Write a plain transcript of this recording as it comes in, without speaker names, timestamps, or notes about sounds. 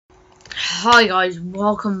Hi guys,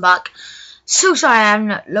 welcome back. So sorry I haven't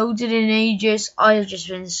uploaded in ages. I have just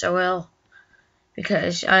been so ill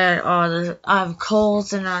because I have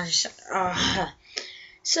colds and I just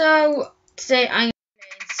So today I'm playing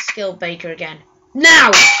Skill Baker again. Now,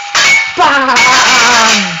 bam!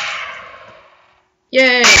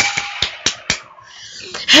 Yay!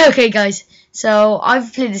 Okay guys, so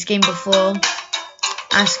I've played this game before.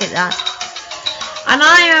 Ask it that, and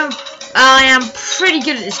I am pretty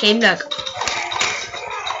good at this game. Look.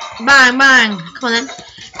 Bang, bang. Come on then.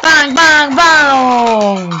 Bang, bang,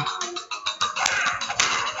 bang.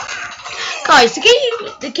 Guys,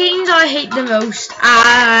 the games I hate the most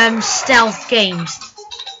are stealth games.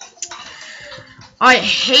 I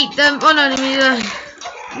hate them. Oh no,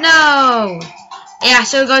 no. Yeah,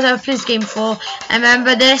 so guys, I've played this game before. And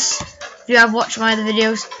remember this? If you have watched my other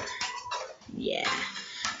videos. Yeah.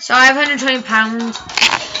 So I have £120.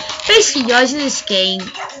 Basically, guys, in this game,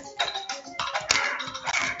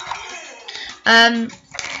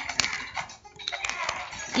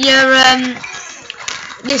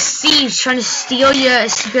 this thieves trying to steal your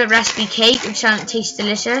secret recipe cake, which tastes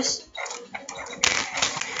delicious.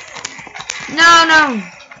 No.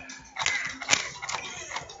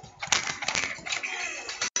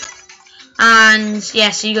 And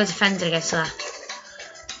yeah, so you got defended against that.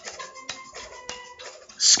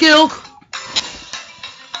 Skill.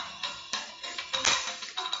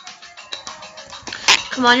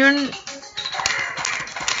 Come on, you're in.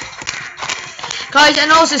 Guys,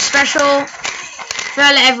 and also special, if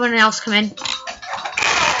I let everyone else come in.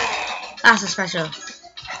 That's a special.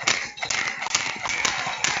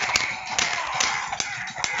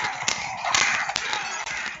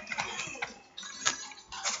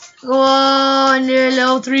 Go on,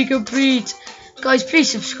 level 3 complete. Guys,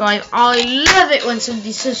 please subscribe. I love it when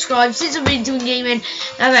somebody subscribes. Since I've been doing gaming,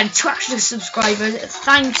 I've had 2 extra subscribers.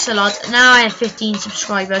 Thanks a lot. Now I have 15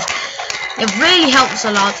 subscribers. It really helps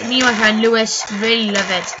a lot. Me and my friend Lewis really love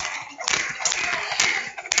it.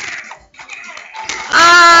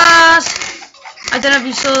 I don't know if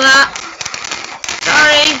you saw that.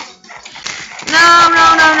 Sorry. No.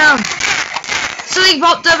 Something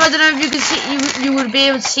popped up. I don't know if you could see. You would be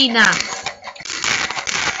able to see that.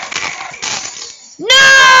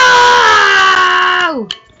 No.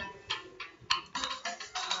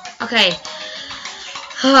 Okay.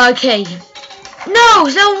 No,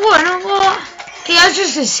 it's not what? Okay, I was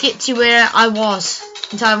just gonna skip to where I was.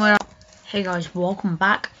 Hey guys, welcome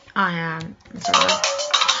back. I'm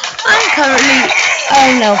currently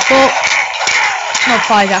level 4. Not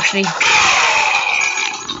 5 actually.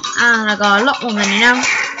 And I got a lot more money now.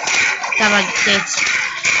 That I did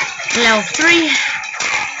level 3.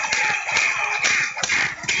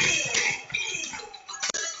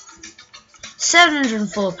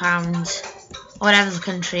 £704, whatever the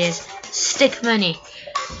country is. Stick money.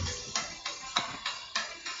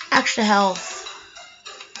 Extra health.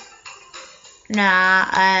 Nah,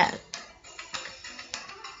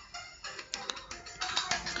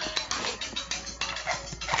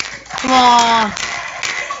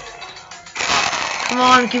 Come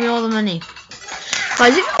on, give me all the money.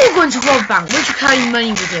 Guys, if you were going to rob a bank, would you carry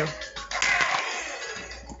money with you?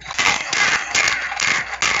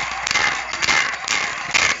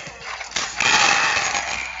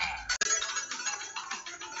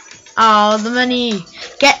 Oh, the money.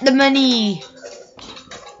 Get the money.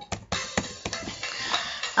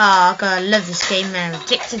 Oh, God, I love this game, man. I'm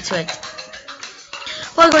addicted to it.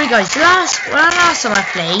 Well, guys, last time I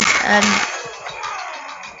played,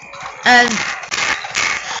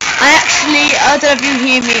 I don't know if you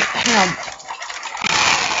hear me. Hang on.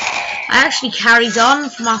 I actually carried on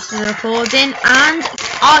from after the recording, and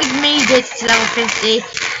I made it to level 50,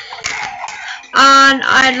 and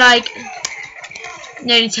I had like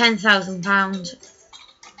nearly £10,000.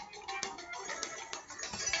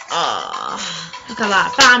 Oh, look at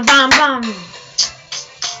that. Bam, bam, bam.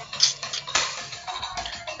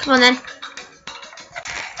 Come on then.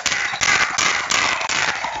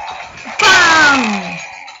 Bam!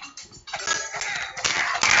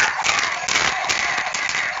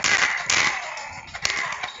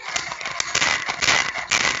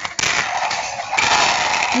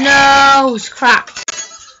 No, it's cracked.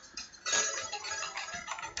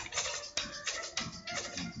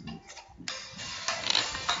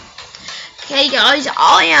 Okay guys,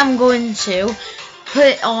 I am going to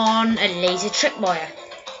put on a laser tripwire.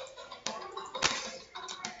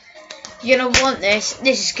 You're gonna want this.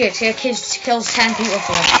 This is good. It kills 10 people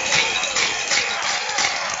for it.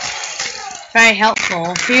 Very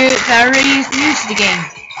helpful. Very new to the game.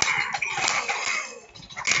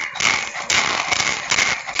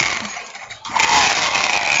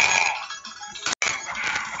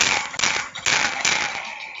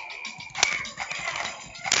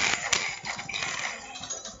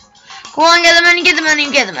 Go on, get the money, get the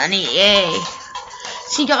money, get the money. Yay.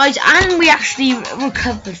 See, guys, and we actually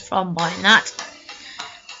recovered from buying that.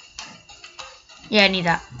 Yeah, I need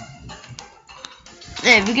that.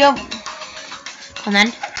 There we go. And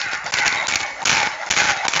then.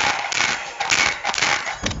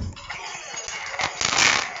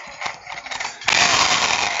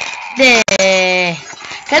 There.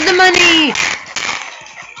 Get the money.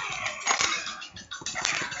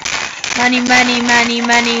 Money, money, money,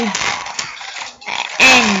 money.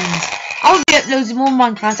 End. I'll be uploading more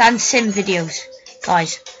Minecraft and Sim videos,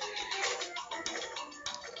 guys.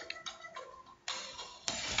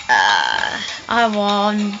 I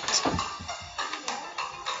want.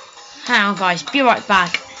 Hang on, guys. Be right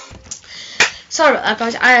back. Sorry about that,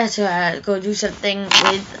 guys. I had to go do something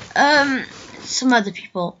with some other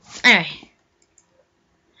people. Anyway,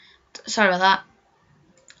 sorry about that.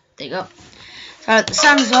 There you go. Sorry about the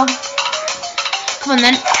sound as well. Come on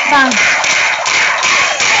then. Bang.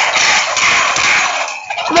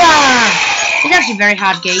 Wow. It's actually a very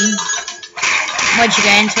hard game once you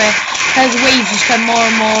get into it, because the waves just become more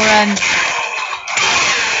and more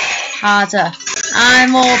harder,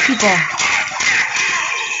 and more people.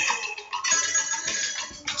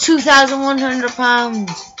 £2,100.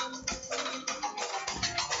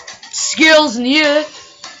 Skills in the air.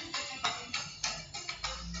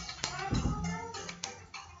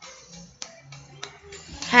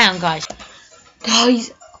 Hang on, guys.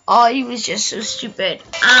 Guys, I was just so stupid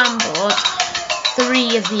and bought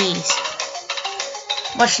 3 of these.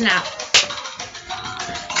 Watch now.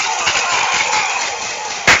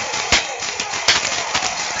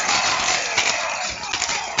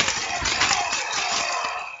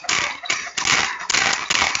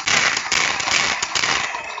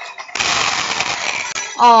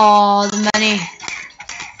 Oh, the money.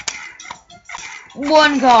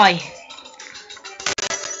 One guy.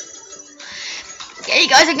 Okay,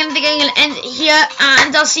 guys, I'm going to end it here,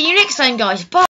 and I'll see you next time, guys. Bye.